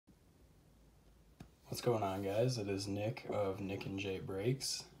What's going on, guys? It is Nick of Nick and Jay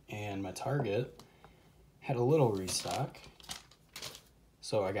Breaks, and my Target had a little restock.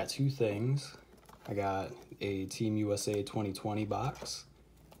 So I got two things. I got a Team USA 2020 box,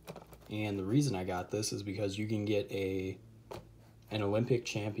 and the reason I got this is because you can get an Olympic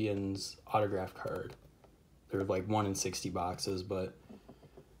champions autograph card. They're like 1 in 60 boxes, but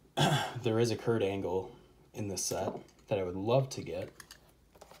there is a Kurt Angle in this set that I would love to get.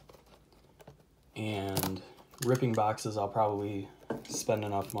 And ripping boxes, I'll probably spend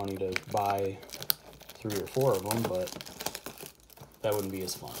enough money to buy 3 or 4 of them, but that wouldn't be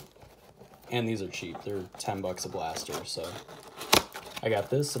as fun. And these are cheap. They're 10 bucks a blaster, so I got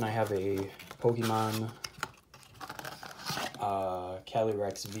this, and I have a Pokemon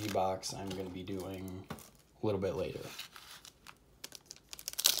Calyrex V box I'm going to be doing a little bit later.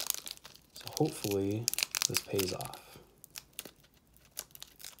 So hopefully this pays off.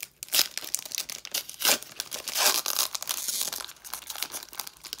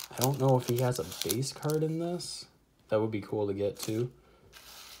 I don't know if he has a base card in this. That would be cool to get too.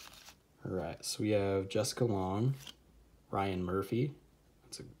 Alright, so we have Jessica Long, Ryan Murphy.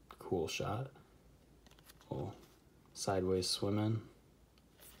 That's a cool shot. Oh, sideways swimming.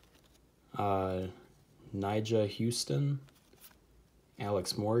 Nyjah Huston,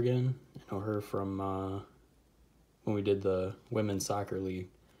 Alex Morgan. I know her from when we did the Women's Soccer League.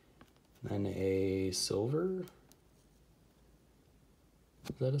 Then a silver.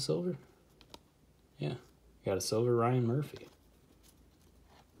 Is that a silver? Yeah, got a silver Ryan Murphy.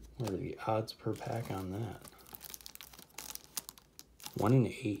 What are the odds per pack on that? 1 in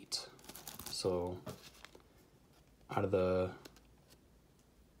 8. So out of the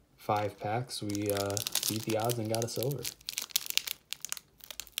 5 packs, we beat the odds and got a silver.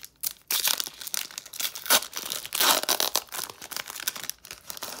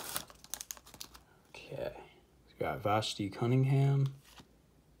 Okay, we got Vashti Cunningham,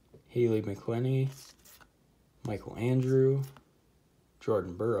 Haley McClenny, Michael Andrew,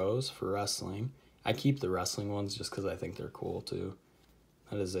 Jordan Burroughs for wrestling. I keep the wrestling ones just because I think they're cool too.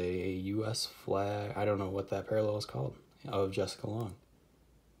 That is a U.S. flag. I don't know what that parallel is called. Of Jessica Long.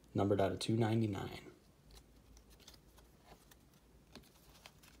 Numbered out of 299.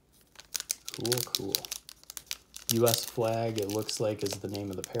 Cool. U.S. flag, it looks like, is the name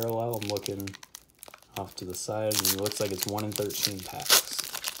of the parallel. I'm looking off to the side, and it looks like it's 1 in 13 packs.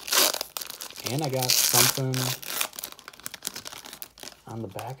 And I got something on the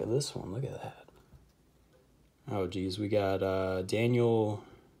back of this one. Look at that. Oh, geez. We got Daniel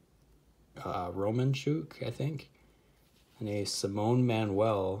Romanchuk, I think. And a Simone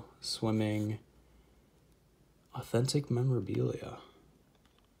Manuel swimming authentic memorabilia.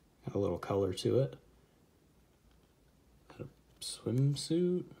 Got a little color to it. Got a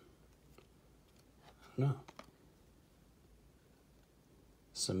swimsuit. I don't know.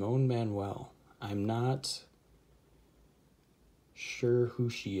 Simone Manuel. I'm not sure who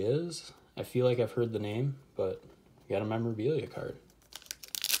she is. I feel like I've heard the name, but we got a memorabilia card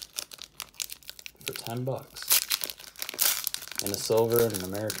for 10 bucks. And a silver and an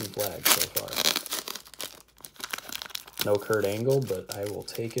American flag so far. No Kurt Angle, but I will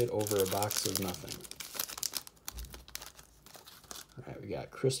take it over a box of nothing. Alright, we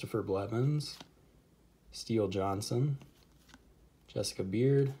got Christopher Blevins, Steele Johnson, Jessica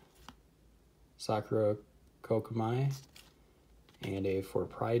Beard, Sakura Kokamai, and a For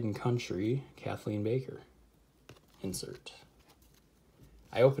Pride and Country, Kathleen Baker insert.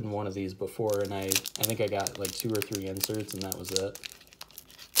 I opened one of these before, and I think I got like 2 or 3 inserts, and that was it.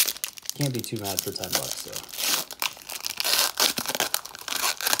 Can't be too mad for 10 bucks,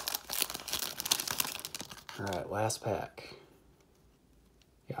 though. Alright, last pack.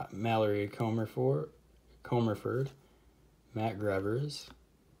 Got Mallory Comerford, Matt Grevers,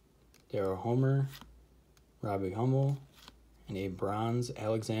 Daryl Homer, Robbie Hummel, and a bronze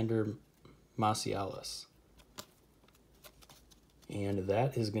Alexander Macialis. And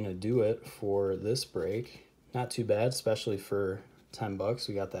that is going to do it for this break. Not too bad, especially for 10 bucks.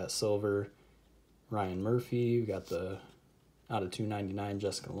 We got that silver Ryan Murphy. We got the out of 299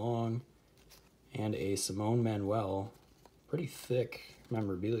 Jessica Long. And a Simone Manuel. Pretty thick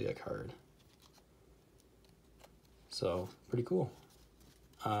memorabilia card. So, pretty cool.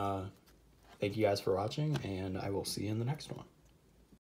 Thank you guys for watching, and I will see you in the next one.